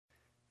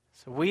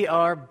So we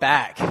are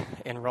back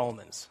in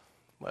Romans.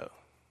 Whoa.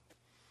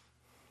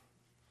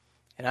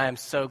 And I am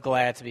so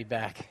glad to be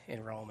back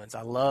in Romans.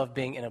 I love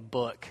being in a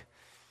book.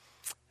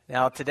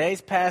 Now, today's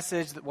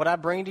passage, what I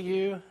bring to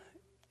you,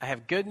 I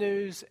have good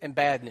news and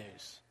bad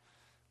news.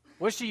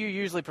 Which do you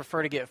usually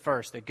prefer to get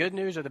first, the good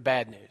news or the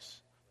bad news?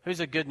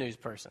 Who's a good news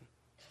person?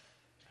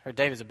 I heard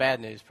David's a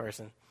bad news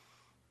person.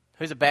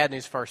 Who's a bad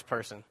news first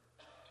person?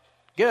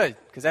 Good,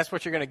 because that's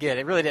what you're going to get.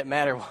 It really didn't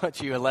matter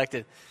what you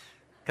elected,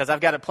 because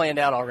I've got it planned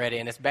out already,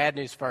 and it's bad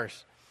news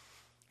first.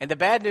 And the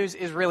bad news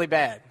is really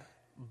bad.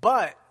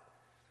 But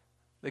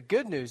the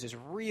good news is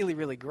really,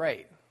 really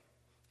great.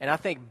 And I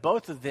think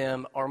both of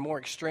them are more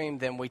extreme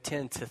than we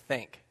tend to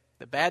think.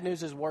 The bad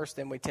news is worse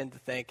than we tend to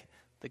think.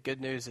 The good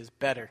news is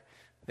better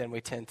than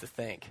we tend to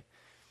think.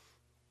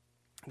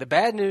 The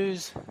bad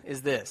news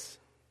is this.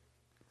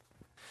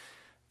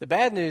 The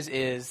bad news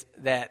is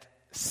that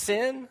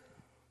sin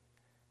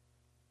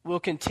will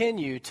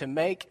continue to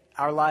make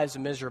our lives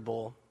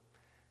miserable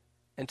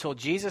until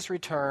Jesus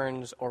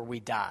returns or we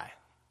die.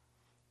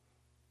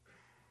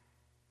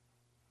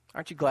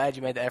 Aren't you glad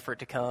you made the effort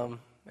to come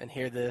and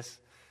hear this?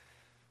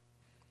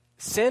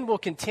 Sin will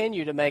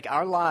continue to make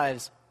our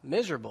lives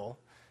miserable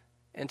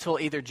until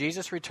either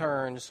Jesus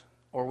returns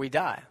or we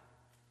die.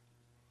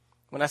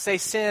 When I say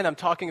sin, I'm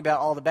talking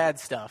about all the bad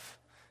stuff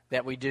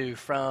that we do,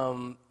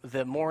 from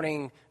the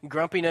morning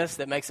grumpiness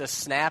that makes us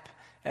snap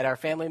at our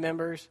family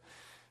members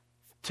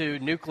to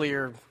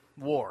nuclear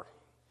war.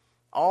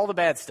 All the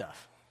bad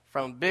stuff,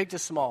 from big to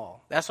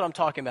small. That's what I'm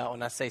talking about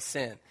when I say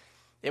sin.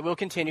 It will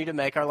continue to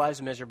make our lives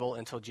miserable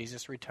until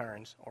Jesus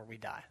returns or we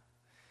die.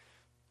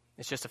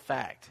 It's just a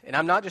fact. And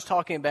I'm not just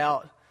talking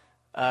about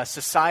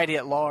society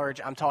at large.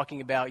 I'm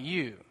talking about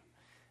you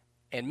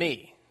and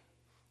me.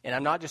 And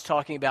I'm not just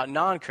talking about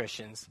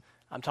non-Christians.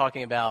 I'm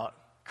talking about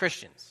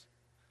Christians.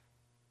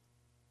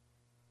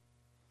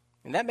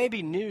 And that may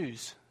be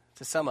news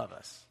to some of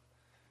us.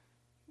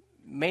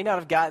 May not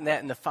have gotten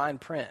that in the fine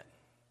print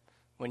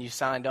when you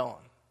signed on.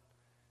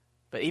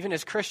 But even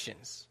as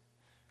Christians,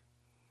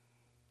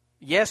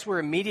 yes, we're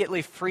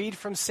immediately freed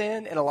from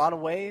sin in a lot of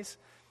ways,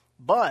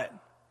 but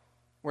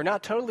we're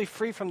not totally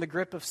free from the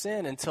grip of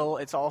sin until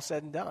it's all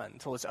said and done,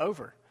 until it's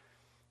over.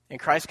 And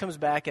Christ comes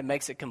back and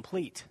makes it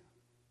complete.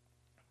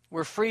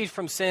 We're freed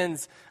from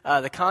sin's,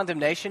 the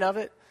condemnation of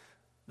it,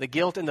 the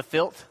guilt and the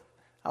filth,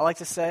 I like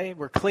to say.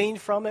 We're clean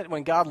from it.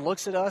 When God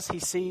looks at us, he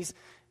sees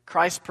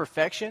Christ's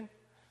perfection.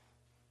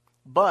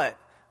 But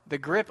the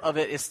grip of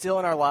it is still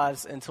in our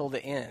lives until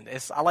the end.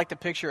 I like to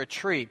picture a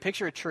tree.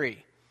 Picture a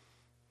tree.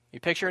 You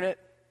picturing it?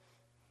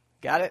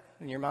 Got it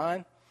in your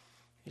mind?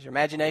 Use your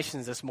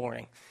imaginations this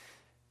morning.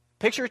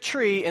 Picture a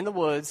tree in the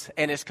woods,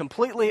 and it's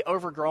completely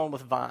overgrown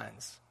with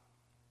vines.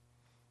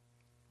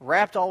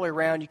 Wrapped all the way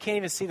around. You can't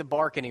even see the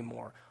bark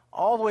anymore.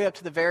 All the way up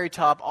to the very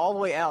top, all the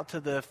way out to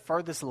the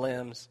furthest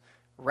limbs,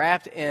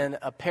 wrapped in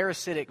a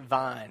parasitic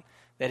vine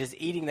that is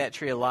eating that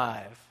tree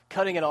alive,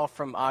 cutting it off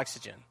from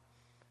oxygen,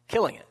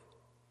 killing it.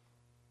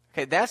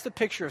 Okay, that's the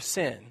picture of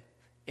sin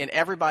in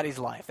everybody's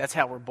life. That's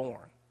how we're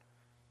born.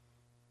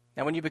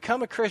 Now, when you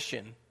become a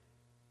Christian,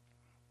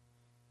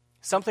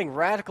 something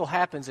radical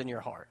happens in your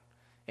heart,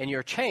 and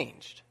you're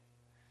changed.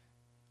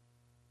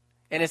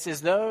 And it's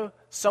as though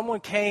someone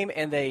came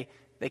and they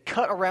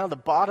cut around the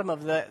bottom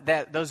of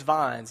those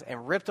vines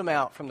and ripped them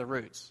out from the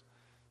roots.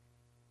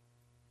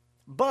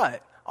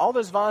 But all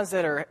those vines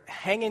that are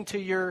hanging to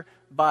your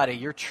body,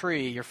 your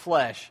tree, your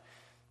flesh,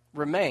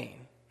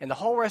 remain. And the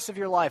whole rest of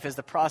your life is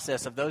the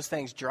process of those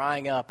things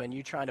drying up and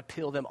you trying to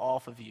peel them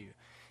off of you.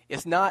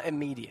 It's not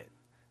immediate.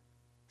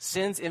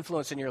 Sin's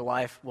influence in your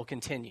life will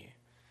continue.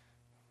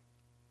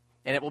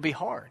 And it will be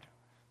hard.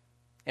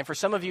 And for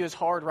some of you, it's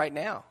hard right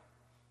now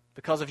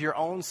because of your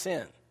own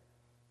sin.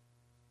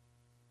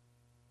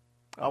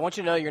 I want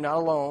you to know you're not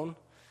alone.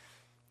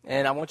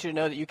 And I want you to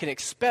know that you can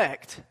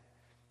expect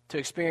to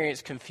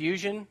experience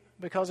confusion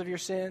because of your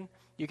sin.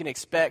 You can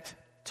expect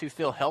to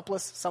feel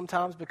helpless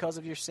sometimes because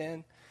of your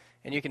sin.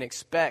 And you can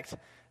expect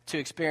to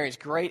experience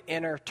great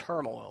inner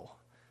turmoil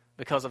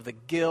because of the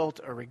guilt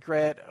or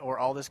regret or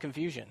all this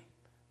confusion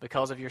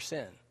because of your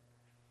sin.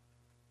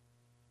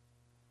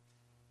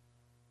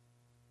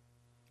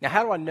 Now,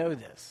 how do I know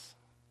this?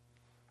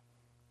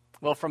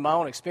 Well, from my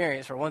own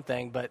experience, for one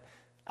thing, but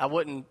I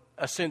wouldn't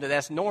assume that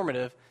that's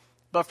normative,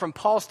 but from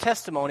Paul's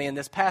testimony in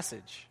this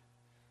passage.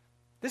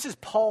 This is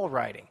Paul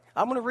writing.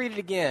 I'm going to read it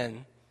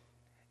again,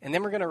 and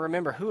then we're going to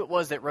remember who it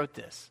was that wrote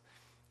this.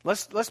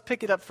 Let's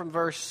pick it up from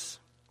verse,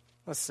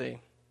 let's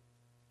see.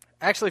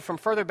 Actually, from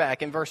further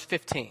back in verse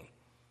 15.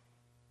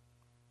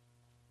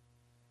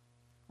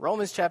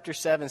 Romans chapter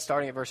 7,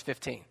 starting at verse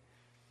 15.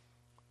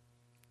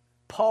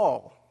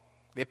 Paul,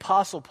 the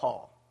Apostle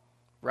Paul,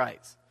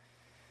 writes,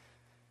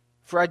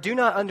 "For I do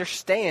not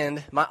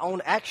understand my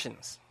own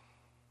actions.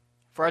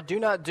 For I do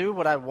not do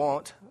what I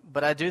want,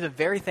 but I do the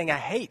very thing I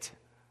hate.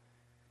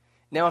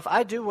 Now if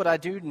I do what I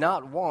do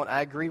not want,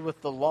 I agree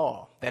with the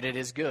law that it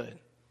is good.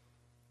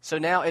 So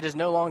now it is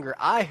no longer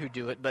I who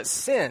do it, but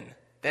sin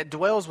that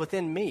dwells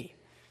within me.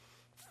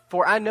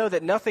 For I know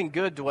that nothing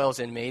good dwells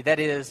in me, that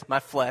is, my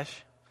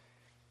flesh.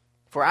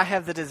 For I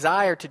have the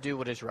desire to do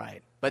what is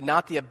right, but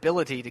not the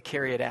ability to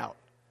carry it out.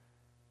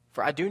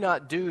 For I do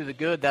not do the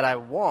good that I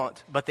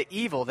want, but the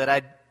evil that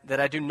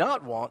I do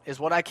not want is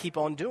what I keep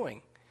on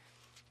doing.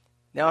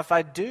 Now if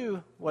I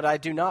do what I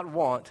do not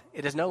want,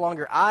 it is no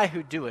longer I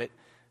who do it,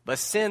 but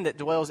sin that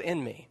dwells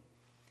in me.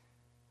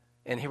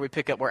 And here we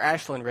pick up where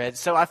Ashlyn read,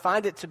 so I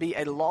find it to be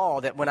a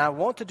law that when I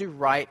want to do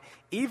right,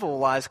 evil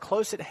lies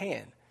close at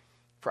hand.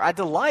 For I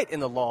delight in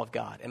the law of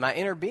God in my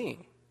inner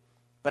being.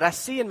 But I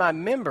see in my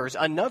members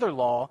another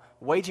law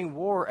waging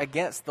war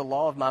against the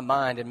law of my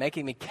mind and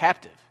making me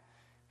captive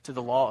to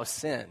the law of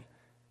sin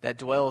that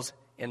dwells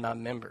in my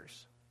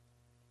members.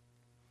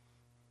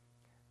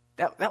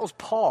 That was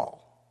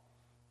Paul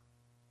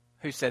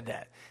who said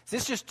that.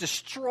 This just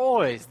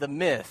destroys the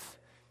myth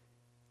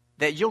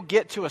that you'll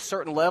get to a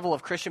certain level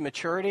of Christian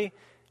maturity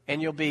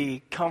and you'll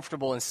be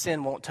comfortable and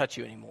sin won't touch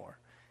you anymore.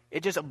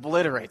 It just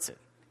obliterates it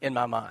in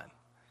my mind.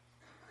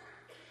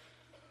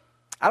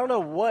 I don't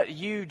know what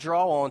you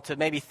draw on to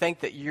maybe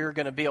think that you're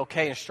going to be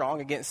okay and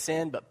strong against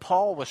sin, but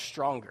Paul was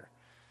stronger.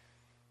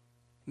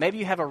 Maybe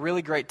you have a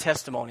really great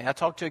testimony. I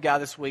talked to a guy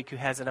this week who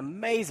has an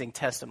amazing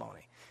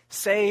testimony.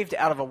 Saved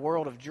out of a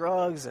world of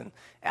drugs and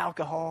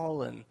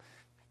alcohol and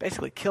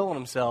basically killing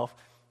himself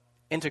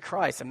into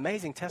Christ.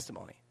 Amazing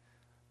testimony.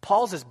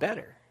 Paul's is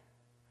better.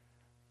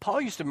 Paul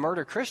used to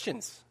murder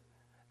Christians,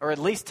 or at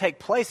least take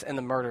place in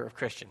the murder of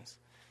Christians.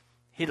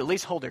 He'd at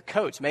least hold their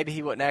coats. Maybe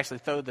he wouldn't actually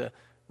throw the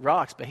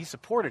rocks, but he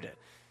supported it.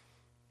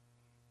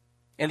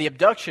 And the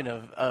abduction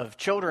of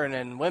children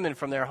and women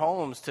from their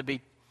homes to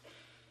be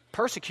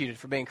persecuted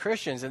for being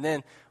Christians. And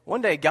then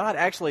one day God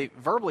actually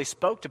verbally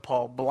spoke to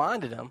Paul,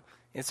 blinded him,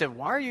 and said,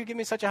 why are you giving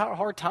me such a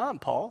hard time,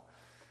 Paul?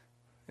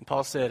 And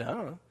Paul said, I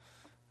don't know.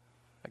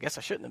 I guess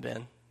I shouldn't have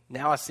been.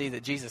 Now I see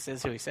that Jesus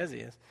is who he says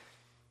he is.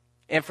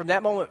 And from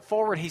that moment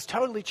forward, he's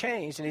totally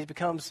changed, and he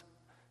becomes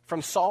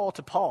from Saul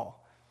to Paul.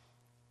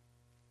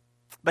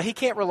 But he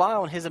can't rely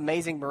on his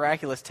amazing,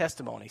 miraculous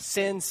testimony.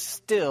 Sin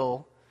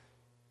still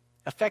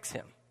affects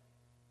him.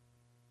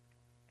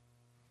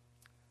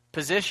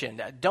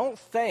 Position. Don't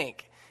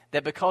think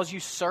that because you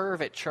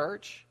serve at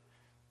church,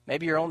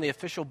 maybe you're on the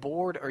official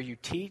board or you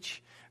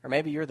teach, or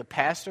maybe you're the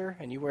pastor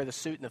and you wear the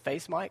suit and the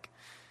face mic.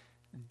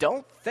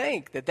 Don't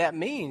think that that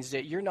means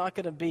that you're not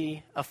going to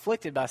be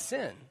afflicted by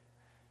sin.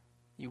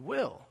 You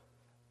will.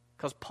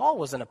 Because Paul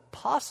was an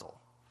apostle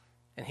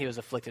and he was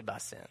afflicted by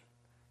sin.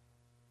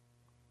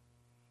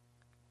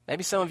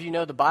 Maybe some of you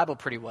know the Bible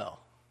pretty well.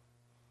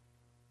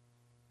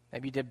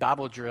 Maybe you did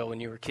Bible drill when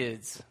you were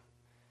kids.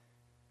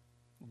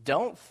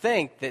 Don't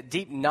think that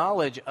deep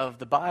knowledge of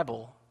the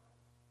Bible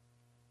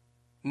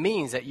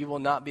means that you will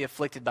not be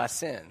afflicted by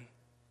sin.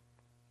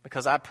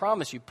 Because I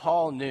promise you,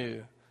 Paul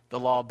knew the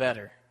law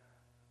better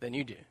than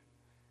you do.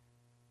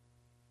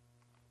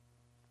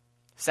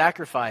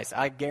 Sacrifice.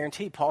 I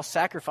guarantee Paul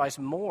sacrificed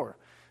more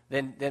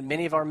than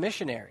many of our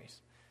missionaries.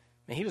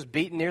 I mean, he was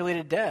beaten nearly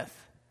to death.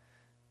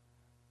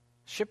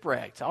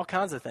 Shipwrecked. All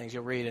kinds of things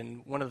you'll read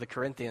in one of the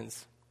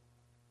Corinthians.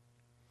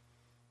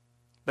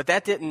 But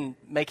that didn't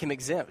make him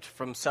exempt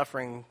from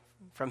suffering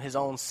from his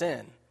own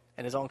sin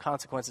and his own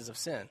consequences of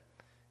sin,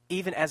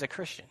 even as a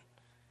Christian.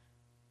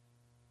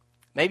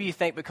 Maybe you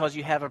think because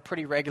you have a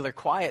pretty regular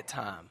quiet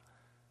time,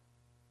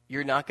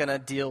 you're not going to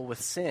deal with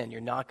sin.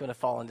 You're not going to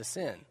fall into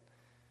sin.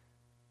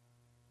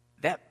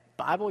 That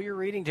Bible you're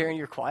reading during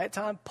your quiet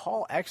time,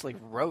 Paul actually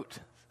wrote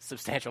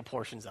substantial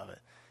portions of it,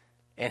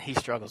 and he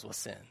struggles with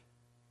sin.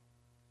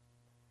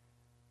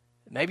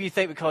 Maybe you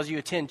think because you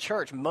attend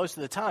church most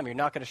of the time, you're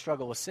not going to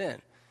struggle with sin.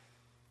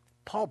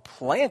 Paul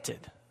planted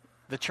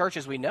the church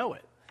as we know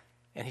it,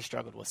 and he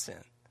struggled with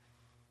sin.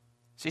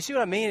 So you see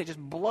what I mean? It just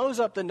blows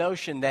up the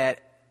notion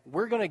that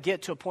we're going to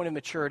get to a point of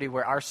maturity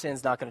where our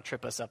sin's not going to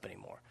trip us up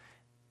anymore.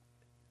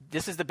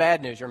 This is the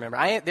bad news,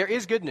 remember. There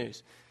is good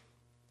news,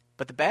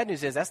 but the bad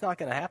news is that's not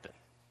going to happen.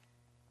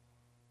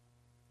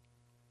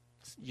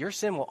 Your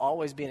sin will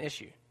always be an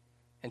issue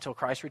until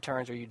Christ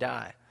returns or you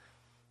die.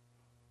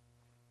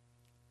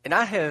 And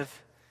I have,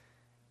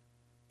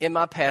 in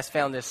my past,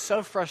 found this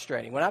so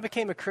frustrating. When I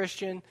became a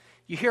Christian,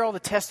 you hear all the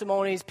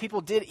testimonies.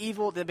 People did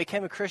evil, they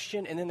became a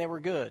Christian, and then they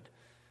were good.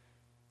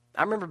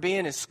 I remember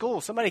being in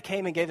school. Somebody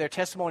came and gave their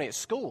testimony at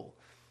school.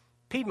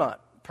 Piedmont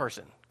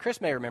person.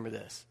 Chris may remember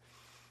this.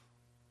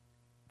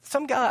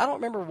 Some guy, I don't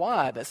remember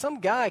why, but some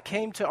guy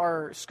came to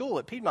our school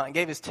at Piedmont and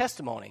gave his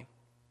testimony.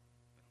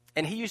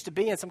 And he used to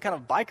be in some kind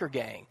of biker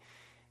gang.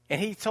 And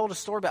he told a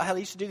story about how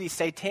they used to do these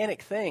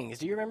satanic things.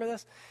 Do you remember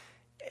this?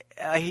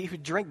 He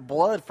would drink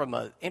blood from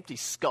an empty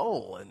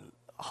skull and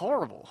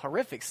horrible,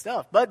 horrific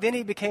stuff. But then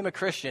he became a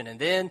Christian, and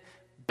then,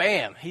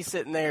 bam, he's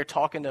sitting there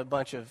talking to a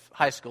bunch of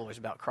high schoolers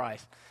about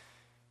Christ.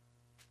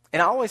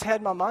 And I always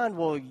had in my mind,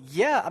 well,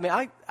 yeah, I mean,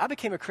 I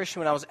became a Christian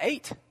when I was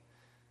 8.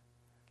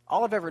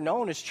 All I've ever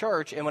known is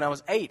church, and when I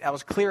was 8, I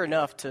was clear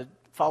enough to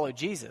follow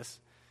Jesus.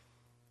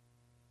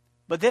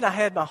 But then I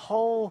had my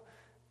whole,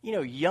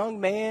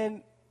 young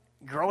man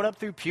growing up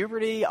through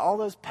puberty, all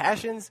those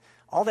passions,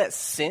 all that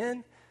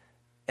sin.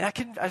 And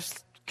I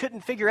just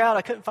couldn't figure out,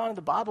 I couldn't find in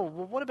the Bible,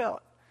 well, what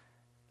about,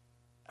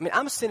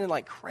 I'm sinning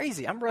like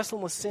crazy. I'm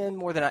wrestling with sin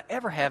more than I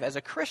ever have as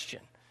a Christian.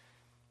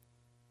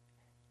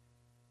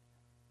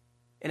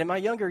 And in my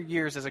younger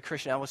years as a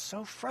Christian, I was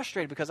so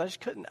frustrated because I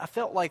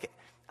felt like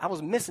I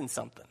was missing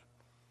something.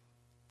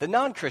 The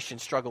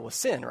non-Christians struggle with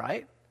sin,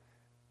 right?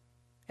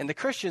 And the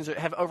Christians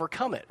have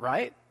overcome it,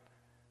 right?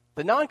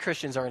 The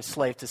non-Christians are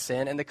enslaved to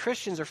sin, and the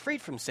Christians are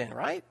freed from sin,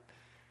 right?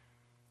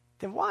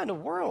 Then why in the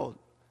world?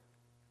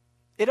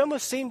 It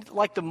almost seemed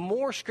like the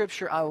more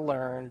Scripture I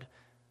learned,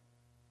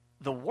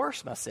 the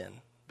worse my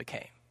sin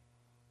became.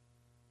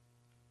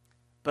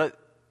 But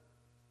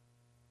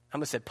I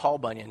almost said Paul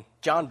Bunyan,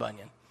 John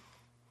Bunyan.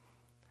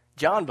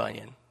 John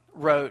Bunyan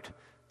wrote,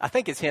 I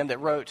think it's him that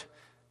wrote,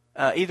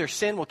 either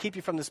sin will keep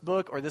you from this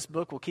book or this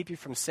book will keep you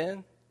from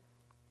sin.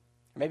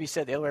 Or maybe he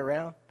said the other way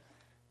around.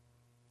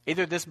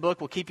 Either this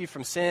book will keep you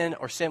from sin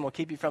or sin will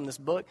keep you from this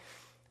book.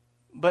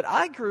 But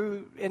I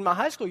grew in my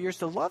high school years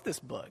to love this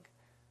book.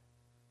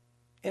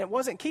 And it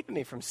wasn't keeping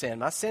me from sin.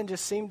 My sin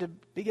just seemed to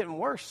be getting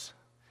worse.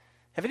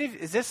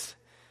 Is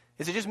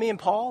it just me and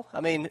Paul?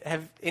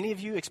 Have any of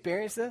you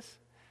experienced this?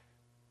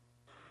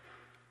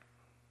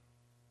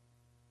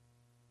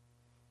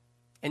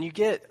 And you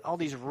get all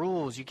these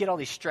rules, you get all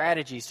these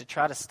strategies to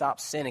try to stop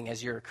sinning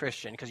as you're a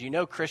Christian, because you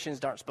know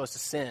Christians aren't supposed to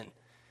sin.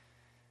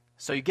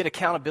 So you get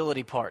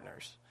accountability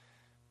partners.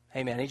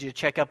 Hey man, I need you to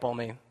check up on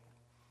me.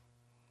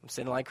 I'm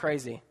sinning like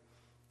crazy.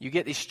 You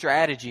get these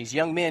strategies.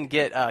 Young men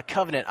get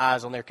covenant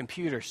eyes on their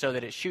computer so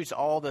that it shoots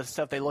all the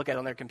stuff they look at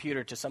on their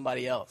computer to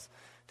somebody else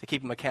to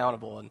keep them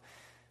accountable. And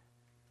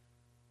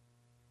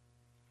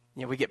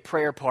we get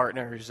prayer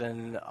partners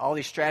and all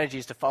these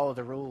strategies to follow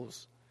the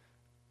rules.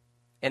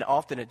 And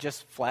often it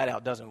just flat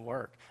out doesn't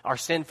work. Our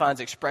sin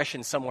finds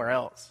expression somewhere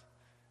else.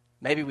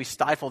 Maybe we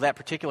stifle that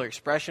particular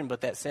expression,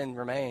 but that sin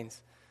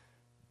remains.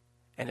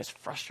 And it's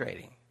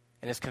frustrating,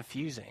 and it's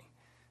confusing,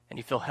 and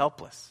you feel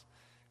helpless.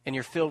 And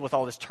you're filled with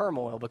all this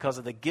turmoil because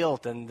of the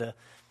guilt, and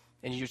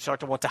you start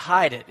to want to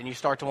hide it, and you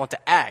start to want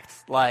to act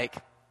like,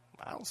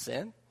 I don't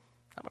sin,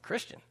 I'm a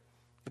Christian.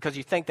 Because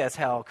you think that's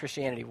how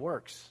Christianity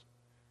works.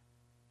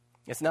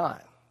 It's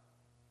not.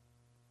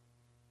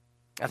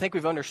 I think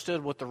we've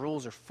understood what the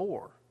rules are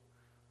for.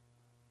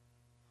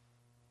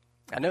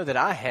 I know that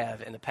I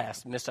have in the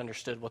past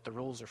misunderstood what the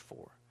rules are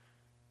for.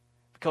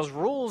 Because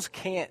rules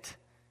can't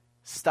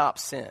stop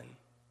sin.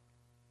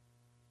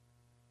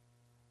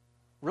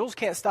 Rules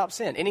can't stop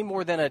sin any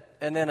more than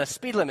a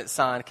speed limit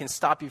sign can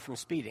stop you from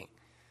speeding.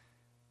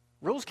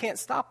 Rules can't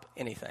stop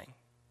anything.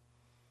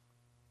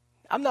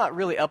 I'm not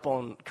really up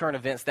on current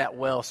events that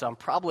well, so I'm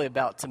probably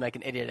about to make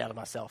an idiot out of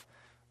myself.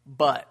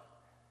 But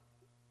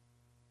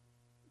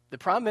the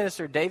Prime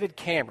Minister, David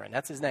Cameron,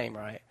 that's his name,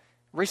 right,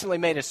 recently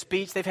made a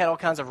speech. They've had all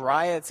kinds of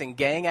riots and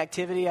gang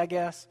activity, I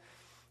guess.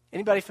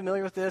 Anybody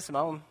familiar with this? Am I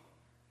on?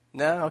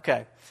 No?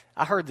 Okay.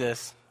 I heard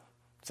this,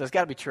 so it's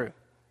got to be true.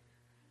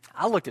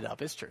 I looked it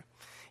up. It's true.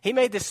 He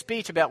made this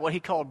speech about what he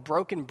called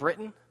Broken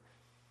Britain,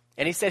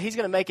 and he said he's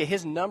going to make it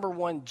his number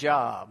one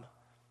job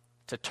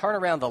to turn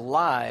around the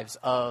lives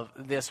of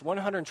this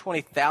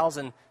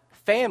 120,000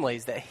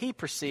 families that he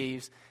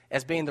perceives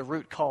as being the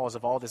root cause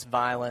of all this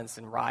violence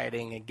and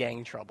rioting and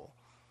gang trouble.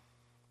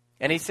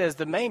 And he says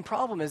the main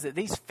problem is that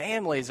these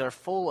families are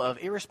full of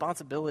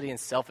irresponsibility and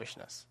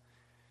selfishness.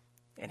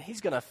 And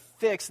he's going to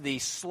fix the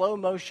slow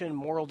motion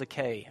moral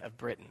decay of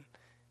Britain.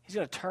 He's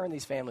going to turn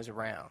these families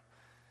around.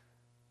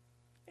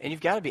 And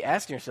you've got to be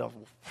asking yourself,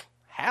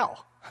 how?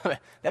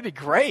 That'd be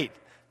great.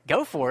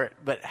 Go for it.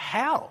 But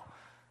how?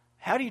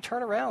 How do you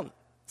turn around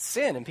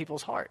sin in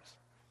people's hearts?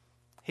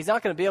 He's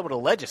not going to be able to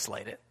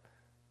legislate it.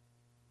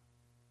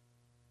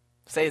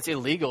 Say it's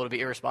illegal to be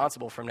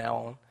irresponsible from now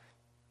on.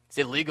 It's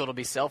illegal to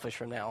be selfish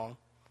from now on.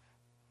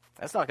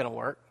 That's not going to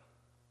work.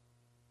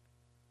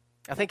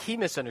 I think he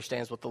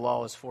misunderstands what the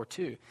law is for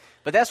too.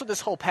 But that's what this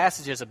whole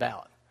passage is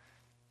about.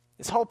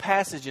 This whole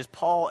passage is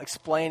Paul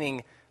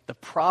explaining the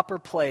proper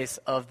place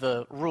of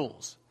the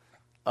rules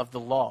of the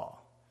law.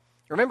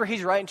 Remember,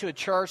 he's writing to a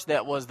church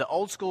that was the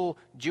old school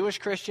Jewish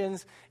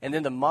Christians and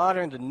then the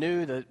modern, the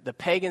new, the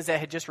pagans that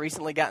had just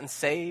recently gotten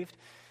saved.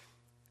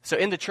 So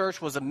in the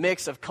church was a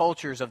mix of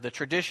cultures of the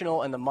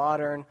traditional and the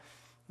modern,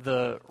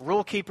 the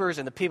rule keepers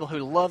and the people who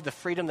love the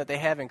freedom that they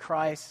have in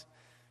Christ.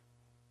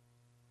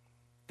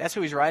 That's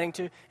who he's writing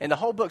to. And the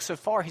whole book so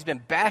far, he's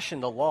been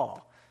bashing the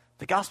law.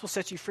 The gospel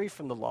sets you free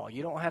from the law.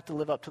 You don't have to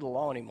live up to the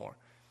law anymore.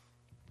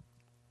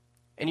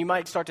 And you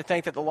might start to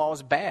think that the law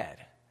is bad,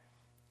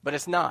 but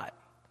it's not.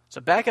 So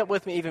back up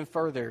with me even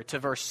further to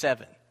verse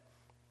 7.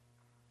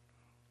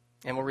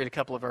 And we'll read a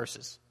couple of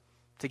verses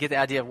to get the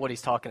idea of what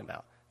he's talking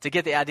about, to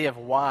get the idea of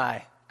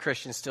why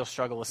Christians still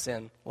struggle with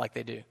sin like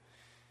they do.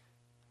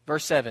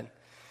 Verse 7,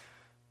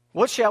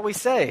 what shall we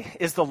say?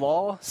 Is the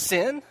law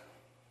sin?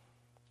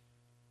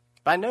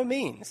 By no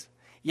means.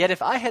 Yet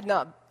if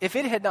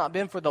it had not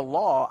been for the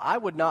law, I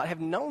would not have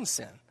known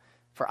sin.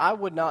 For I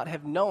would not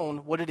have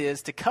known what it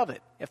is to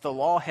covet if the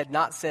law had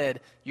not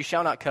said, you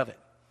shall not covet.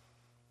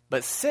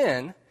 But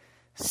sin,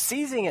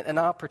 seizing an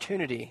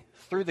opportunity,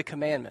 through the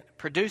commandment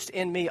produced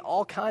in me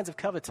all kinds of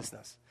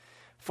covetousness.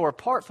 For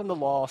apart from the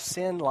law,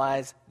 sin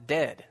lies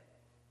dead.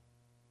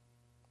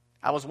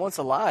 I was once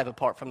alive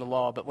apart from the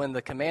law, but when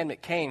the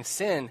commandment came,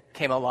 sin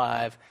came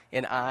alive,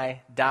 and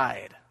I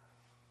died.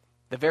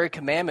 The very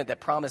commandment that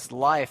promised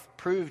life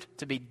proved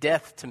to be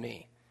death to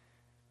me.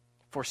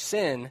 For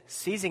sin,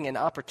 seizing an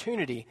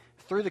opportunity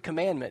through the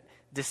commandment,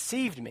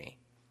 deceived me,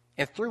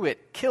 and through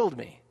it killed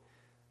me.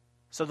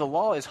 So the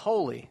law is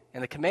holy,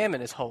 and the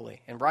commandment is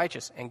holy, and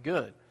righteous, and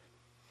good.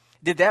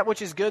 Did that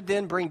which is good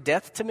then bring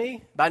death to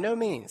me? By no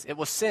means. It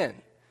was sin,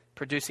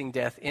 producing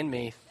death in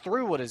me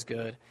through what is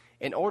good,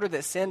 in order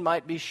that sin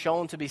might be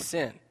shown to be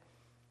sin,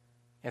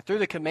 and through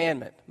the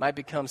commandment might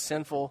become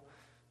sinful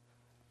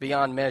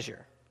beyond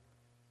measure.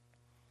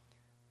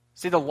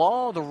 See, the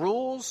law, the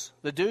rules,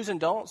 the do's and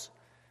don'ts,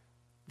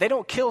 they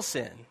don't kill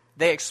sin.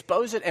 They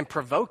expose it and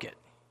provoke it.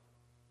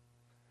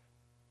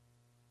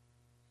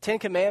 10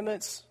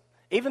 Commandments,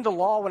 even the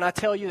law, when I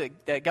tell you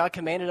that God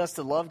commanded us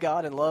to love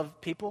God and love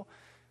people,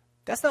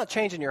 that's not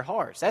changing your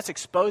hearts. That's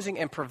exposing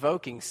and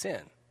provoking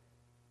sin.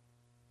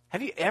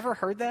 Have you ever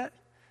heard that?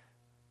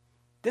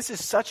 This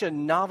is such a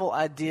novel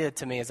idea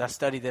to me as I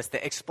study this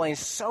that explains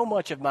so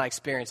much of my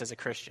experience as a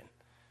Christian.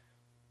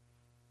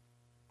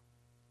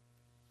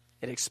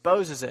 It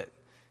exposes it.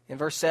 In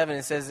verse 7,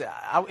 it says,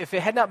 if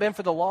it had not been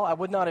for the law, I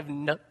would not have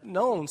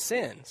known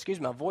sin. Excuse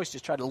me, my voice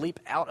just tried to leap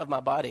out of my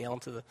body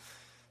onto the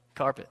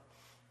carpet.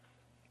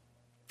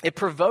 It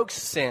provokes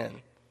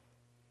sin.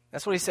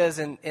 That's what he says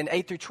in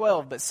 8 through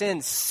 12. But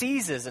sin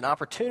seizes an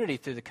opportunity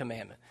through the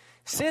commandment.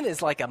 Sin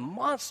is like a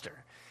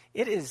monster.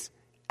 It is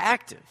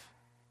active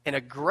and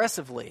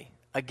aggressively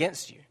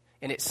against you.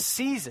 And it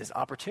seizes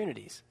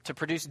opportunities to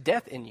produce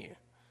death in you.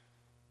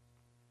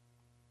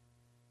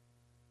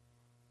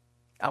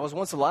 I was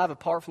once alive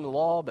apart from the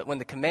law, but when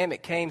the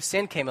commandment came,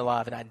 sin came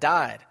alive, and I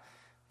died.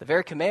 The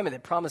very commandment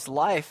that promised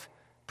life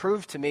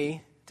proved to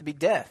me to be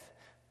death.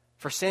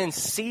 For sin,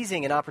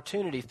 seizing an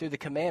opportunity through the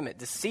commandment,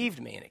 deceived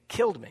me, and it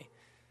killed me.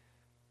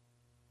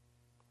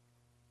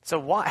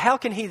 So how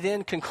can he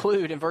then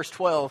conclude in verse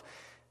 12,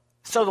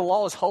 so the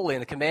law is holy,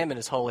 and the commandment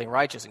is holy, and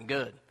righteous, and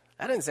good?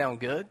 That doesn't sound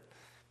good.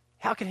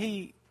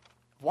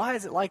 Why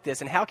is it like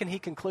this? And how can he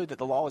conclude that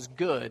the law is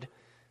good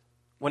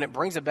when it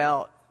brings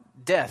about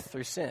death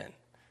through sin?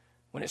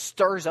 When it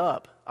stirs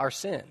up our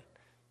sin?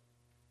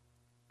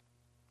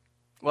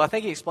 Well, I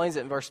think he explains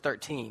it in verse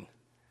 13.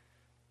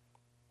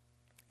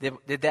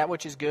 Did that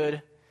which is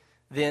good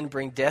then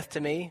bring death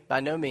to me? By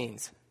no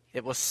means.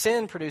 It was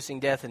sin producing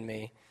death in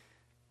me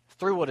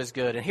through what is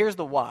good. And here's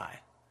the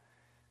why.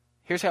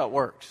 Here's how it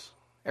works.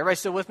 Everybody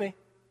still with me?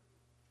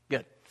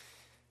 Good.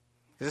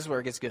 This is where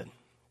it gets good.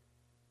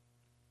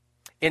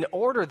 In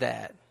order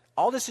that,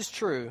 all this is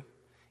true,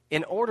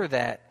 in order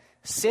that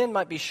sin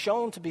might be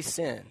shown to be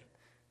sin,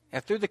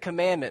 and through the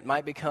commandment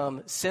might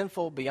become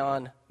sinful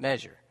beyond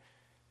measure.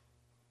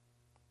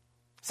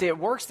 See, it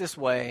works this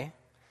way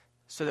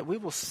so that we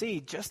will see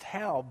just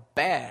how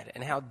bad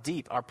and how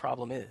deep our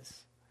problem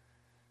is.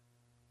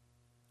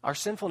 Our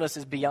sinfulness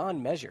is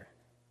beyond measure.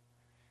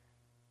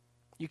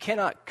 You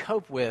cannot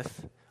cope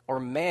with or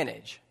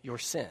manage your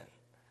sin.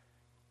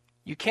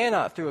 You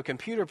cannot, through a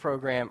computer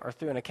program or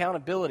through an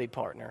accountability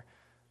partner,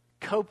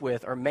 cope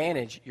with or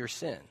manage your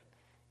sin.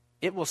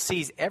 It will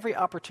seize every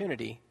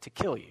opportunity to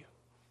kill you.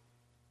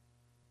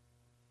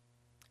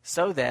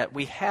 So that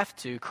we have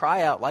to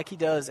cry out like he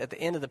does at the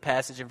end of the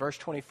passage in verse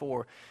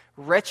 24,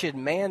 wretched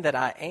man that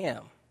I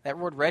am. That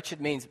word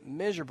wretched means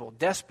miserable,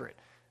 desperate.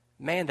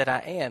 Man that I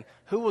am,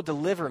 who will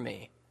deliver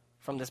me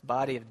from this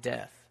body of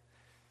death?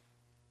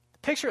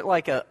 Picture it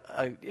like you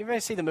ever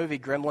see the movie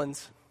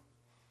Gremlins?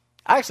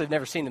 I actually have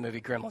never seen the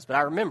movie Gremlins, but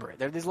I remember it.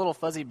 They're these little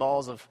fuzzy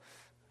balls of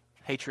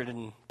hatred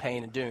and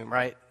pain and doom,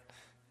 right?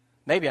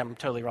 Maybe I'm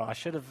totally wrong. I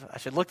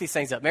should look these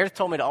things up. Meredith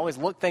told me to always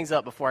look things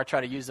up before I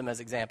try to use them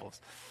as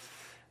examples.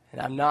 And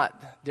I'm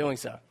not doing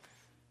so.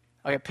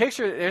 Okay,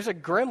 picture there's a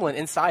gremlin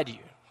inside you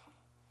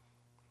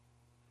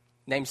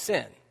named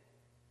sin.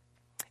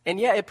 And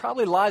yeah, it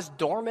probably lies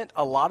dormant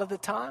a lot of the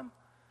time.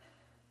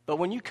 But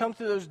when you come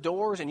through those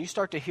doors and you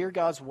start to hear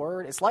God's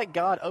word, it's like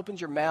God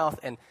opens your mouth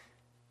and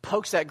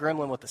pokes that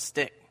gremlin with a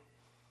stick.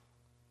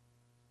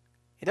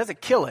 It doesn't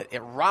kill it.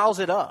 It riles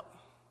it up.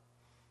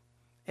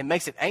 It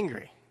makes it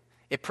angry.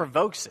 It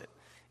provokes it.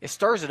 It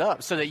stirs it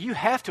up so that you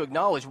have to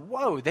acknowledge,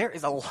 whoa, there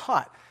is a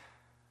lot.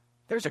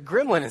 There's a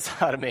gremlin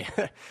inside of me.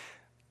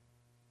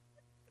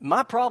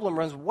 My problem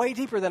runs way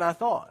deeper than I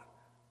thought.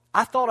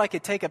 I thought I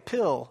could take a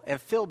pill and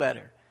feel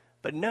better.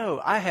 But no,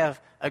 I have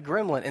a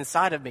gremlin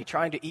inside of me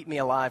trying to eat me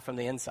alive from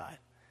the inside.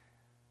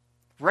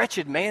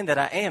 Wretched man that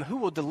I am, who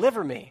will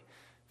deliver me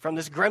from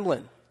this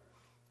gremlin?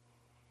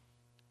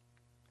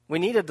 We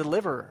need a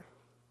deliverer.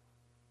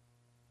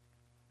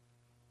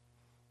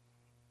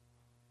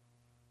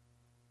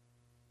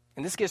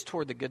 And this gets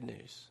toward the good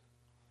news.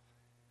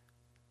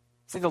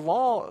 See,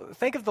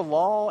 think of the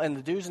law and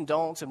the do's and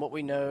don'ts and what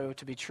we know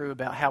to be true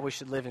about how we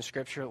should live in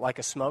Scripture like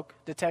a smoke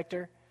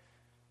detector.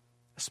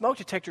 A smoke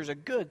detector is a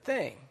good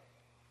thing.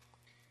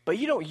 But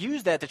you don't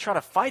use that to try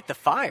to fight the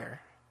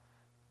fire.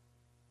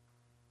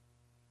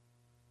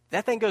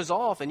 That thing goes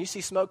off and you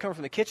see smoke coming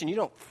from the kitchen. You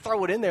don't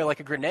throw it in there like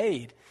a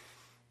grenade.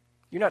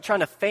 You're not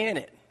trying to fan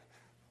it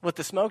with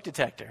the smoke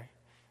detector.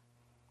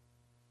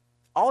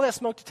 All that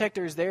smoke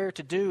detector is there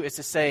to do is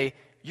to say,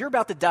 you're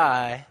about to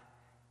die.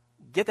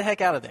 Get the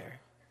heck out of there.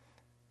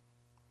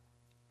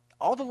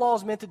 All the law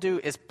is meant to do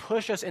is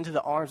push us into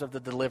the arms of the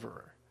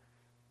deliverer.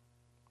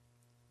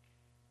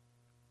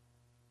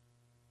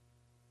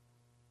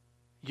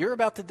 You're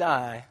about to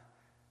die.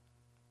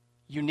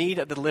 You need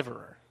a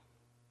deliverer.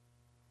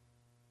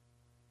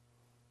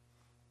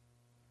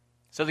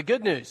 So the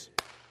good news,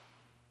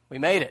 we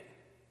made it.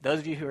 Those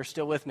of you who are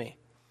still with me,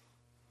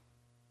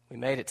 we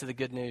made it to the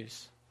good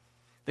news.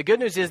 The good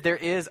news is there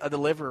is a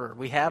deliverer.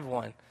 We have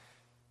one.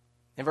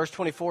 In verse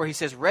 24, he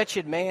says,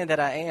 "Wretched man that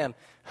I am,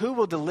 who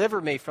will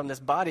deliver me from this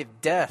body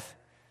of death?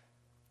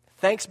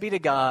 Thanks be to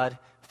God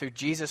through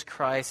Jesus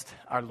Christ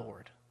our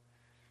Lord."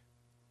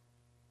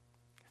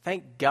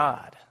 Thank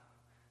God.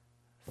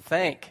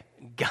 Thank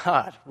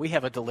God we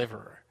have a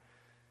deliverer.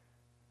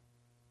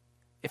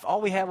 If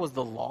all we had was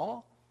the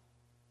law,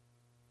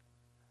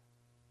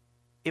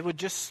 it would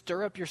just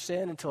stir up your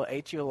sin until it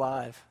ate you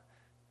alive.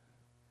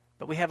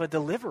 But we have a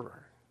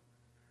deliverer.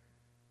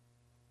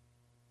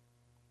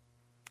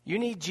 You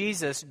need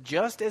Jesus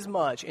just as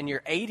much in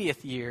your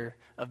 80th year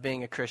of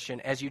being a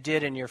Christian as you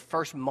did in your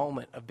first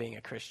moment of being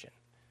a Christian.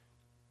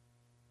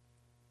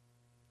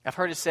 I've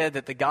heard it said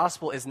that the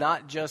gospel is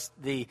not just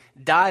the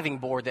diving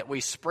board that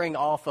we spring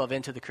off of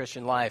into the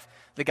Christian life.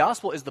 The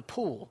gospel is the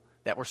pool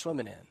that we're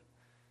swimming in.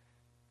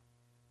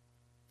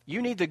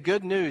 You need the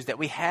good news that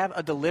we have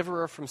a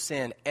deliverer from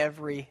sin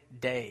every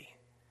day,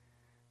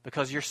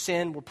 because your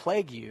sin will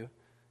plague you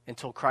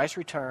until Christ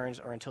returns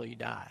or until you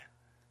die.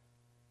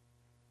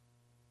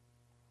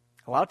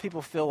 A lot of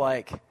people feel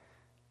like,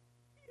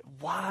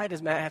 why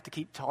does Matt have to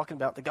keep talking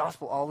about the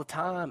gospel all the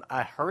time?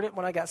 I heard it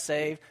when I got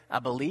saved. I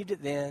believed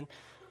it then.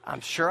 I'm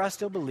sure I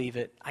still believe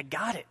it. I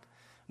got it.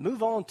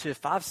 Move on to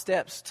 5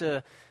 steps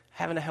to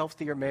having a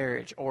healthier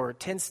marriage, or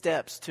 10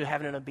 steps to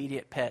having an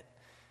obedient pet.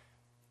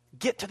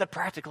 Get to the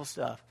practical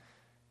stuff.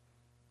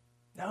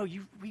 No,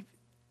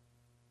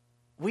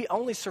 we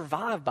only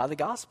survive by the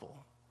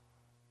gospel.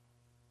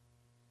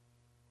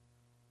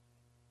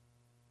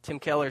 Tim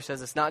Keller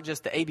says it's not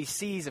just the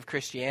ABCs of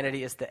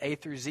Christianity, it's the A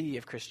through Z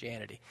of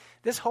Christianity.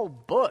 This whole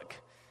book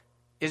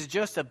is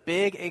just a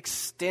big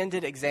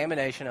extended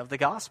examination of the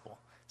gospel.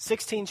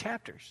 16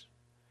 chapters.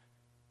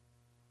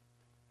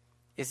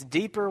 It's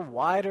deeper,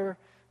 wider,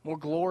 more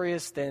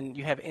glorious than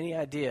you have any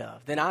idea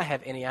of, than I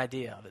have any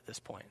idea of at this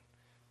point.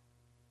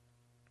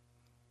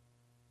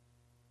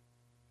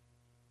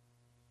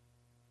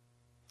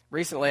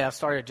 Recently, I've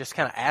started just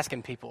kind of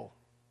asking people,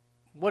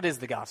 what is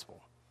the gospel?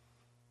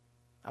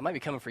 I might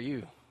be coming for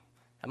you.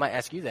 I might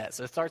ask you that,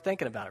 so start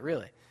thinking about it,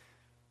 really.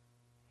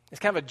 It's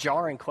kind of a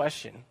jarring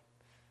question.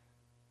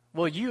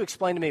 Will you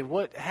explain to me,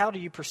 how do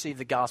you perceive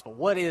the gospel?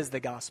 What is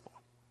the gospel?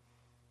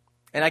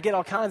 And I get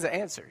all kinds of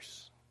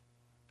answers.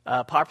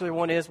 Popular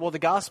one is, the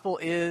gospel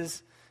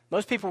is,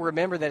 most people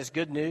remember that it's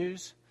good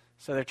news,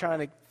 so they're trying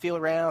to feel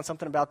around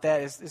something about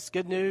that. It's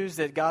good news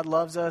that God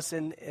loves us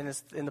and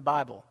it's in the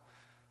Bible.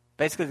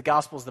 Basically, the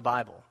gospel is the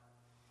Bible.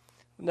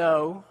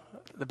 No,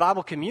 the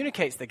Bible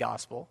communicates the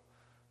gospel.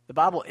 The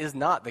Bible is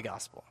not the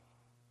gospel.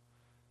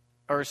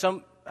 Or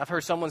I've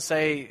heard someone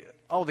say,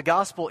 the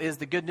gospel is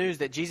the good news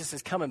that Jesus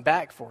is coming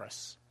back for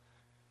us.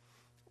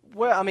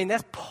 Well, I mean,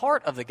 that's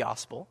part of the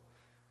gospel,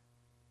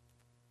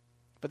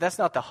 but that's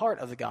not the heart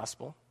of the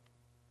gospel.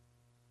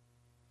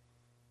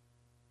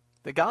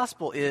 The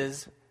gospel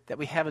is that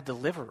we have a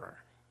deliverer.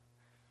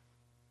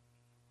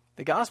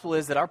 The gospel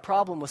is that our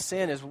problem with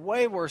sin is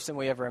way worse than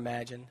we ever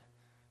imagined.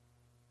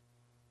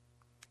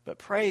 But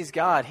praise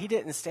God, he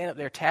didn't stand up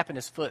there tapping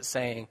his foot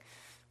saying,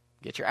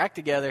 get your act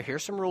together,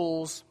 here's some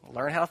rules,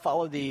 learn how to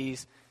follow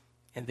these,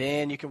 and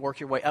then you can work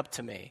your way up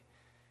to me.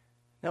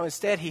 No,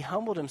 instead, he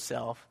humbled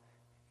himself,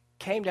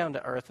 came down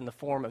to earth in the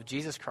form of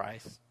Jesus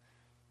Christ,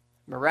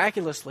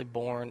 miraculously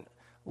born,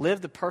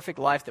 lived the perfect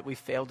life that we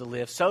failed to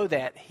live so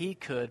that he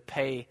could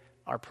pay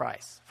our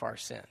price for our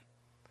sin.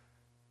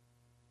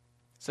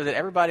 So that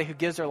everybody who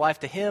gives their life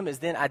to him is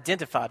then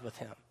identified with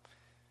him.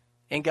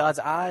 In God's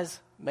eyes,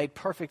 made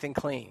perfect and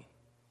clean.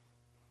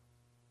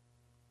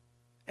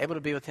 Able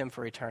to be with him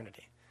for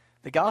eternity.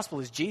 The gospel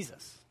is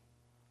Jesus.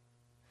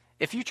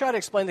 If you try to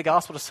explain the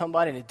gospel to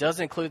somebody and it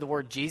doesn't include the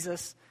word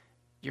Jesus,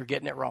 you're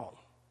getting it wrong.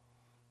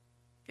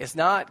 It's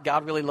not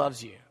God really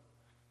loves you.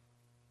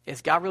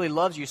 It's God really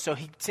loves you, so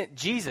he sent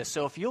Jesus.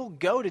 So if you'll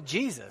go to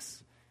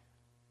Jesus,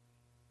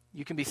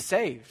 you can be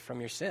saved from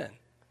your sin.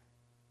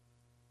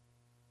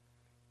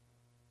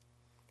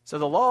 So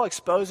the law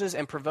exposes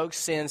and provokes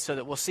sin so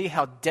that we'll see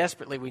how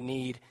desperately we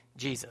need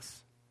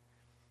Jesus.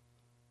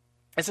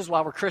 This is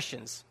why we're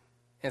Christians,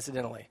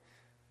 incidentally.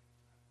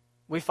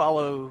 We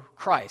follow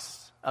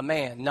Christ, a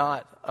man,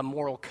 not a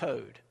moral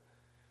code.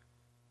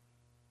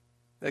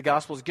 The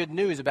gospel is good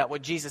news about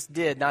what Jesus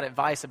did, not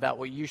advice about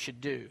what you should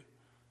do.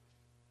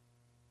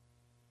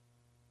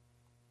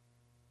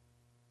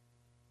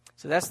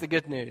 So that's the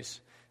good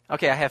news.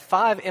 Okay, I have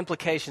 5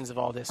 implications of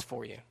all this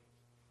for you.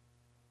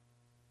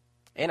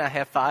 And I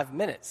have 5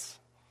 minutes.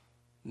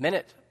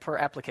 Minute per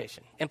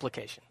application.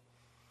 Implication.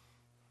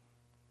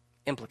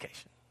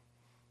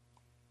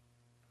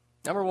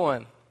 Number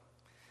one,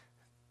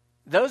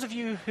 those of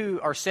you who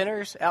are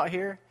sinners out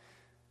here,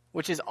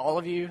 which is all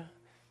of you,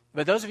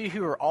 but those of you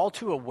who are all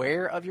too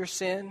aware of your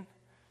sin,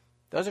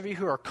 those of you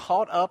who are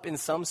caught up in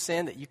some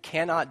sin that you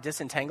cannot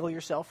disentangle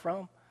yourself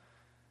from,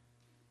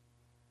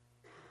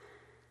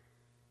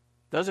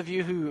 those of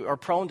you who are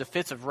prone to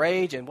fits of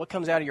rage and what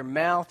comes out of your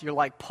mouth, you're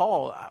like,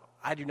 Paul,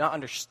 I do not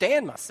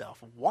understand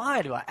myself.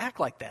 Why do I act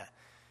like that?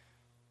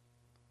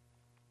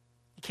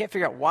 You can't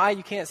figure out why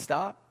you can't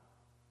stop.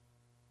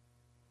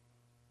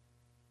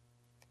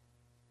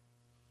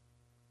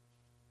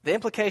 The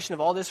implication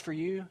of all this for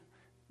you,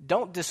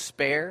 don't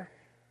despair.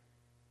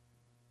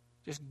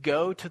 Just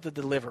go to the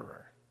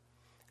deliverer.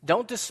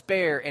 Don't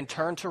despair and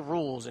turn to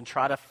rules and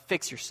try to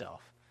fix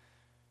yourself.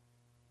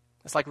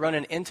 It's like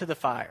running into the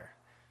fire.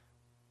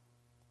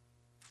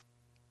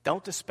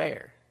 Don't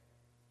despair.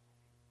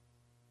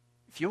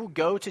 If you will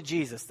go to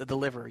Jesus, the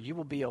deliverer, you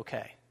will be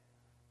okay.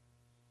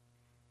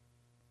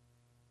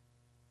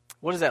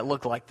 What does that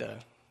look like, though?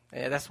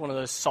 Yeah, that's one of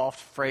those soft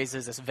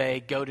phrases that's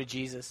vague. Go to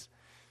Jesus.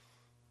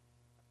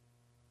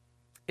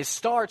 It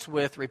starts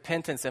with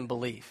repentance and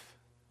belief.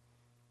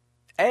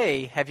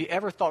 Have you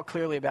ever thought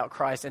clearly about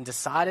Christ and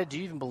decided, do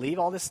you even believe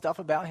all this stuff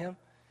about him?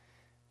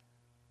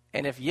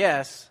 And if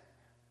yes,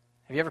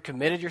 have you ever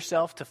committed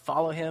yourself to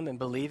follow him and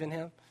believe in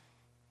him?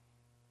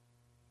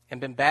 And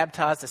been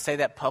baptized to say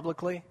that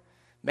publicly?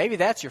 Maybe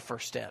that's your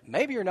first step.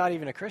 Maybe you're not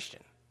even a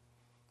Christian.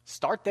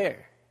 Start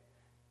there.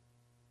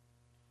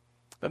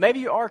 But maybe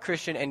you are a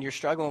Christian and you're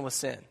struggling with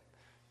sin.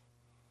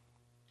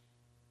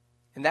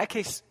 In that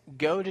case,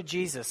 go to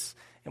Jesus.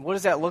 And what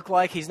does that look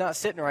like? He's not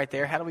sitting right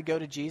there. How do we go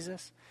to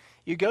Jesus?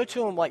 You go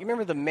to him like, you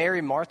remember the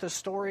Mary-Martha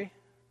story?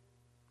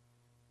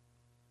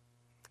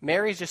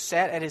 Mary just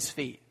sat at his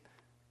feet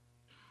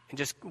and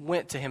just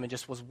went to him and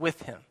just was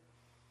with him.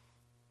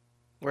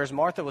 Whereas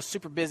Martha was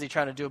super busy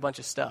trying to do a bunch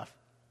of stuff.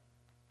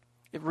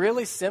 It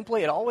really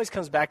simply, it always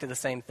comes back to the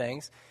same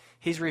things.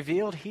 He's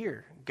revealed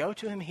here. Go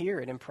to him here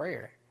and in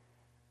prayer.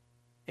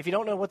 If you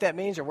don't know what that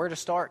means or where to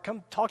start,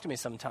 come talk to me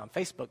sometime.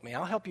 Facebook me.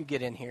 I'll help you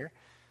get in here.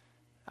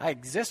 I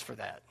exist for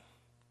that.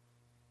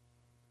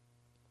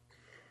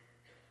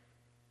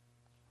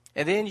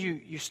 And then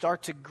you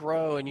start to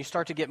grow and you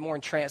start to get more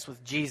entranced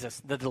with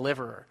Jesus, the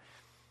deliverer.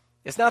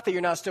 It's not that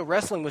you're not still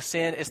wrestling with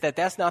sin. It's that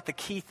that's not the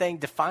key thing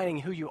defining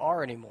who you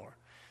are anymore.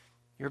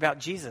 You're about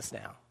Jesus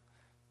now.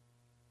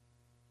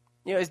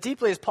 You know, as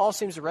deeply as Paul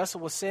seems to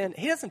wrestle with sin,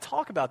 he doesn't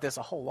talk about this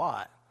a whole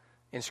lot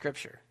in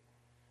Scripture.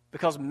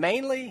 Because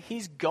mainly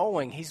he's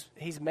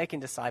making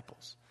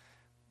disciples.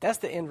 That's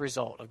the end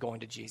result of going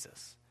to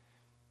Jesus.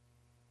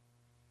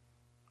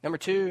 Number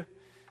two,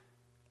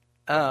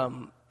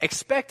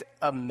 expect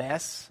a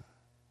mess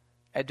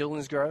at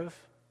Doolin's Grove.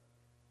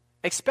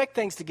 Expect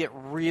things to get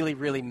really,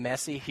 really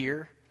messy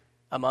here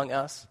among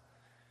us.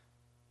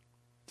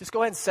 Just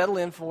go ahead and settle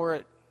in for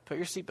it. Put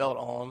your seatbelt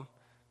on.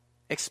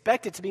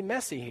 Expect it to be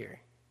messy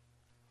here.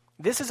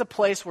 This is a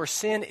place where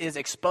sin is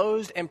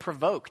exposed and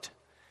provoked.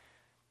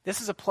 This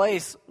is a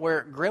place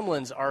where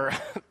gremlins are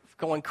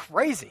going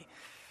crazy.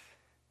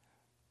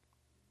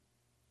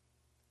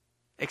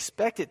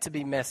 Expect it to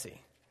be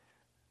messy.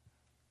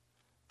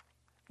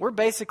 We're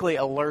basically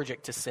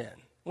allergic to sin.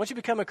 Once you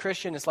become a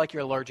Christian, it's like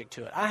you're allergic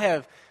to it. I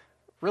have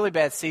really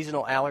bad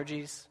seasonal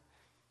allergies.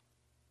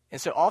 And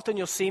so often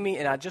you'll see me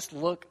and I just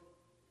look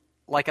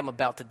like I'm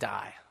about to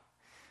die.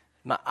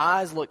 My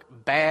eyes look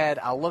bad.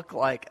 I look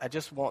like I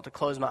just want to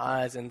close my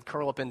eyes and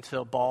curl up into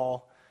a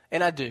ball.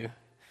 And I do.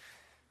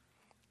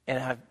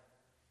 And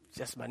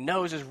my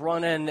nose is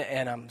running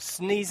and I'm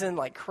sneezing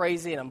like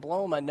crazy and I'm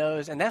blowing my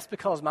nose. And that's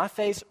because my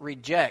face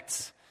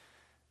rejects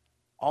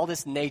all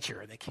this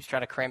nature that keeps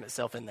trying to cram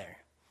itself in there.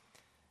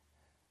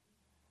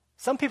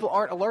 Some people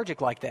aren't allergic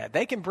like that.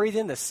 They can breathe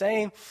in the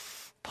same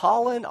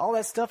pollen, all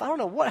that stuff. I don't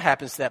know what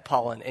happens to that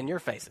pollen in your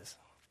faces.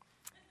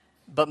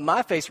 But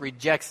my face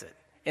rejects it.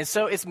 And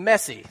so it's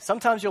messy.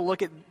 Sometimes you'll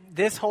look at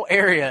this whole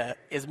area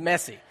is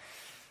messy.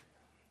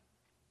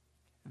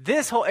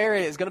 This whole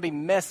area is going to be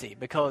messy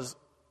because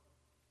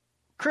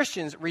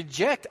Christians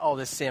reject all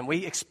this sin.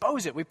 We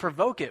expose it. We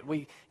provoke it.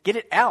 We get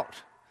it out.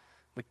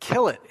 We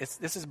kill it.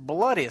 This is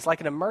bloody. It's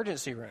like an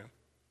emergency room.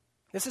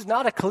 This is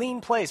not a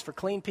clean place for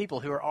clean people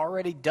who are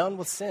already done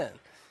with sin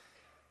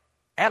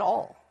at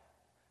all.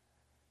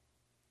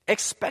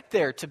 Expect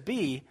there to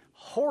be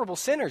horrible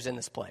sinners in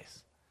this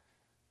place.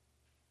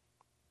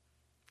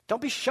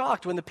 Don't be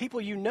shocked when the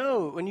people you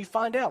know, when you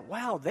find out,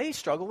 wow, they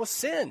struggle with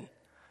sin.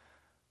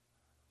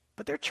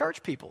 But they're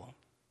church people.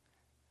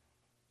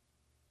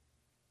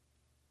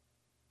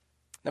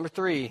 Number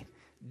 3,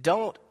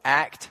 don't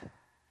act.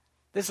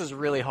 This is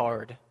really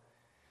hard.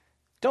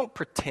 Don't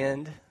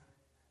pretend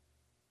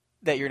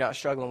that you're not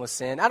struggling with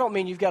sin. I don't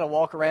mean you've got to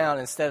walk around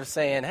instead of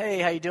saying, hey,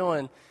 how you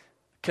doing?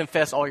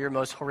 Confess all your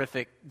most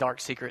horrific, dark,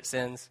 secret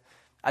sins.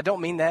 I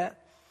don't mean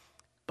that.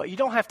 But you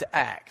don't have to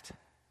act.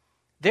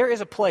 There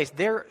is a place,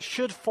 there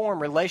should form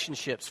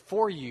relationships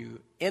for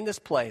you in this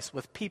place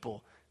with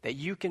people that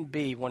you can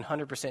be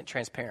 100%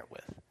 transparent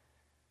with.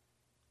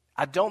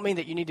 I don't mean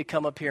that you need to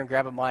come up here and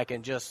grab a mic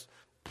and just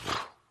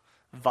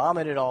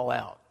vomit it all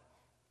out,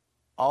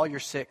 all your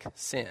sick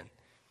sin.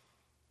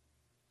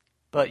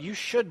 But you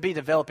should be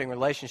developing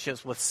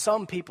relationships with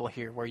some people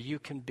here where you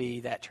can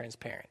be that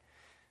transparent.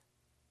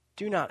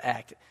 Do not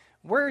act.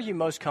 Where are you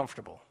most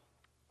comfortable?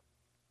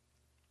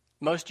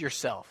 Most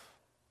yourself.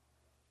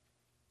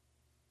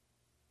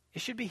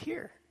 It should be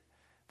here.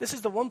 This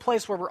is the one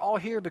place where we're all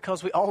here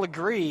because we all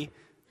agree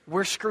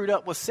we're screwed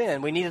up with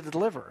sin. We need a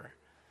deliverer.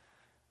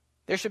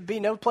 There should be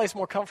no place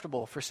more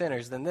comfortable for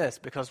sinners than this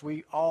because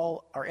we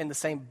all are in the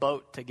same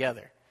boat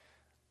together.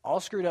 All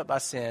screwed up by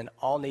sin,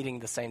 all needing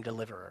the same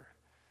deliverer.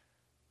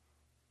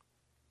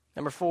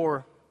 Number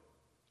 4,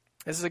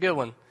 this is a good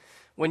one.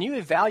 When you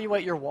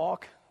evaluate your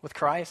walk with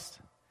Christ,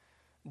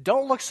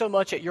 don't look so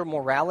much at your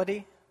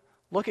morality,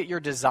 look at your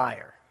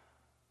desire.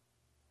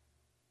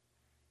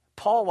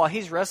 Paul, while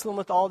he's wrestling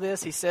with all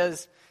this, he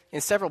says in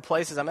several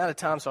places, I'm out of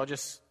time, so I'll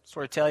just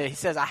sort of tell you. He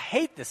says, I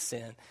hate this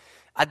sin.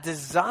 I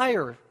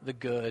desire the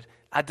good.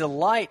 I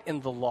delight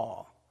in the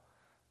law.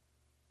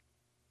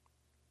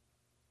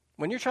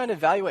 When you're trying to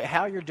evaluate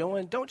how you're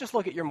doing, don't just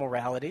look at your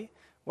morality.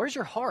 Where's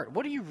your heart?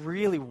 What do you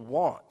really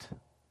want?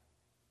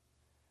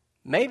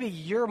 Maybe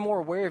you're more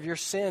aware of your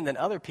sin than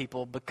other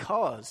people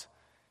because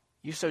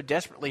you so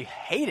desperately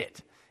hate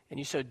it and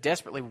you so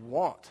desperately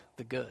want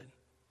the good.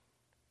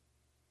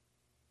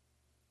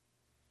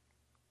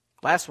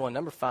 Last one,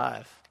 number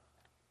 5.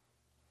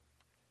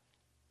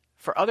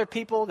 For other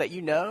people that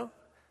you know,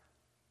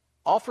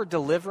 offer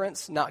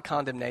deliverance, not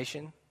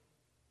condemnation.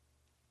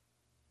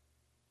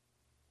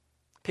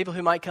 People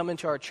who might come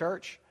into our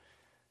church,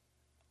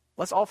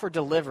 let's offer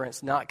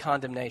deliverance, not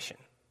condemnation.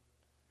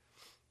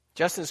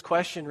 Justin's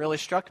question really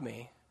struck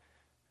me.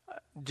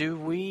 Do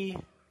we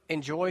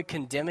enjoy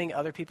condemning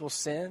other people's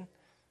sin,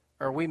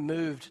 or are we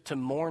moved to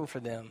mourn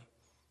for them,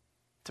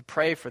 to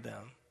pray for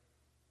them,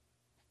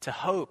 to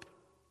hope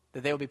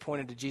that they will be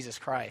pointed to Jesus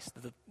Christ,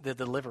 the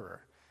deliverer?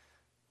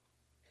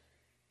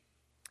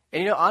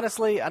 And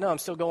honestly, I know I'm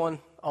still going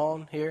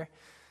on here,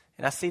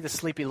 and I see the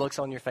sleepy looks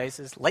on your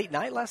faces. Late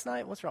night last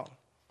night? What's wrong?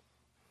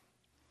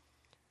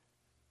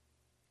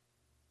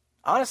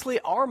 Honestly,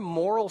 our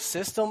moral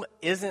system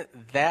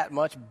isn't that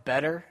much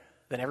better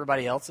than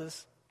everybody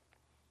else's.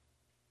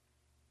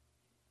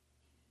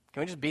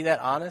 Can we just be that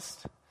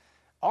honest?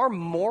 Our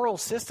moral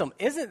system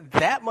isn't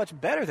that much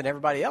better than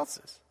everybody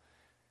else's.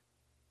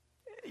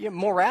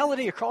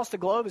 Morality across the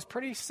globe is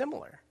pretty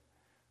similar.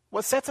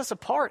 What sets us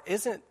apart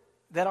isn't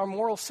that our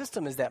moral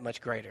system is that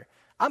much greater.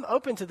 I'm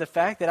open to the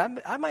fact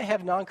that I might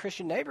have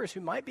non-Christian neighbors who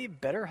might be a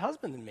better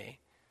husband than me.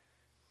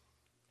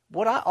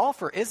 What I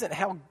offer isn't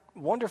how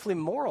wonderfully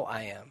moral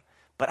I am,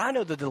 but I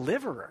know the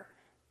deliverer.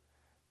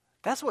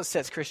 That's what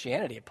sets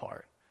Christianity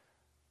apart.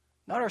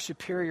 Not our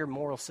superior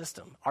moral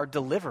system, our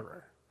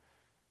deliverer.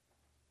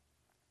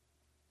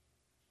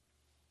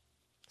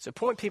 So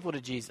point people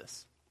to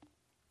Jesus.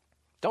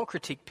 Don't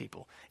critique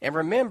people. And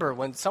remember,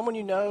 when someone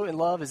you know and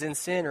love is in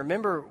sin,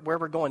 remember where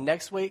we're going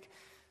next week,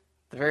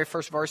 the very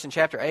first verse in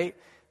chapter 8.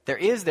 There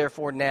is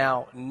therefore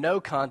now no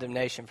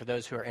condemnation for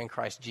those who are in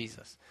Christ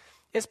Jesus.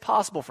 It's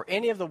possible for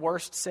any of the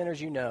worst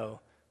sinners you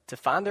know to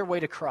find their way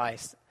to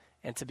Christ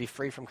and to be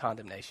free from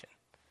condemnation.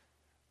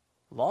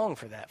 Long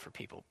for that for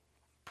people.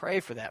 Pray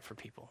for that for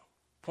people.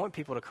 Point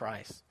people to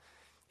Christ.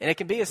 And it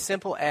can be as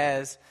simple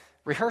as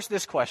rehearse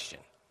this question.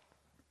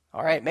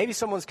 All right, maybe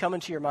someone's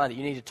coming to your mind that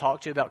you need to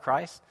talk to about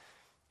Christ.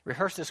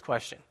 Rehearse this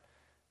question.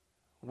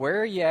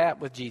 Where are you at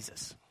with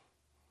Jesus?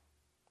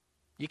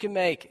 You can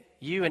make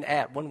you and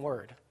at one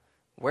word.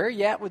 Where are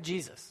you at with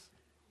Jesus?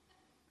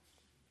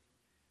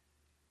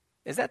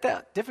 Is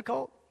that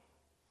difficult?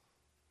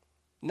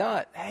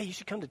 Not, hey, you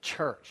should come to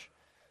church.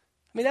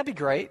 I mean, that'd be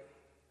great.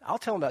 I'll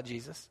tell them about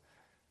Jesus.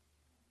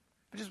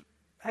 But just,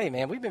 hey,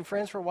 man, we've been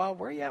friends for a while.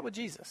 Where are you at with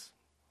Jesus?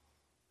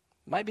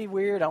 Might be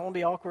weird. I don't want to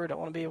be awkward. I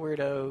don't want to be a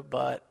weirdo,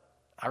 but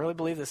I really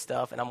believe this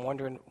stuff, and I'm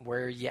wondering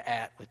where you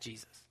at with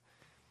Jesus.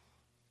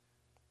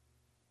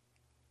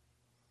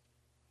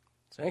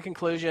 So in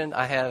conclusion,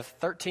 I have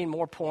 13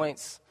 more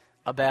points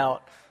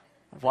about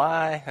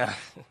why.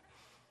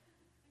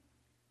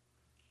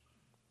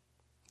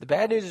 The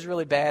bad news is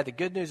really bad. The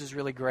good news is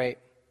really great.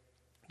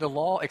 The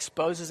law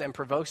exposes and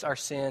provokes our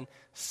sin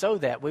so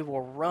that we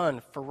will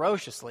run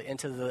ferociously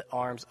into the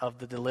arms of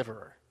the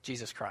deliverer,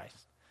 Jesus Christ,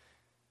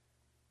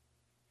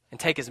 and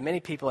take as many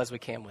people as we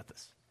can with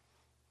us.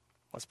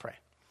 Let's pray.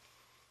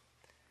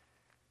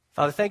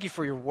 Father, thank you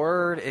for your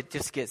word. It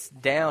just gets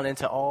down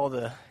into all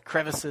the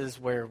crevices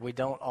where we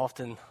don't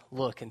often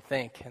look and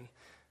think. And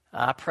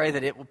I pray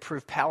that it will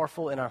prove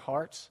powerful in our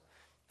hearts.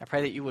 I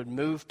pray that you would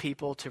move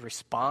people to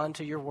respond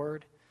to your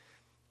word.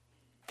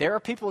 There are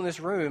people in this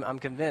room, I'm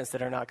convinced,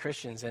 that are not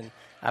Christians, and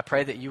I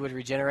pray that you would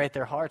regenerate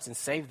their hearts and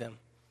save them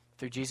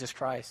through Jesus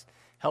Christ.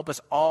 Help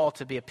us all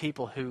to be a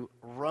people who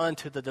run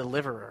to the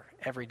deliverer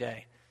every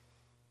day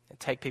and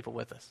take people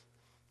with us.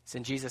 It's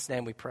in Jesus'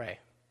 name we pray.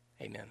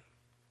 Amen.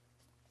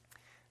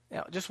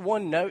 Now, just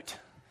one note.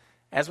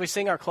 As we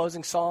sing our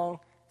closing song,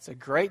 it's a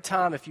great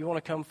time if you want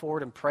to come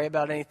forward and pray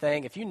about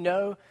anything. If you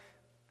know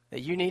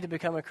that you need to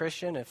become a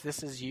Christian, if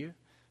this is you,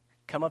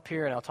 come up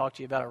here and I'll talk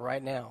to you about it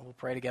right now. We'll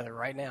pray together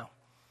right now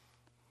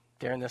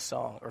during this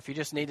song. Or if you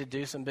just need to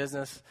do some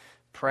business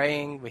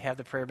praying, we have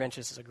the prayer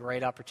benches. It's a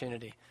great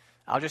opportunity.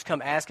 I'll just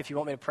come ask if you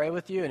want me to pray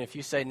with you, and if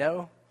you say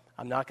no,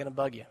 I'm not going to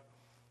bug you.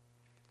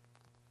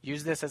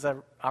 Use this as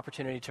an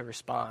opportunity to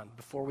respond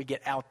before we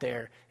get out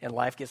there and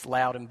life gets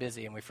loud and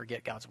busy and we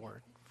forget God's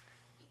word.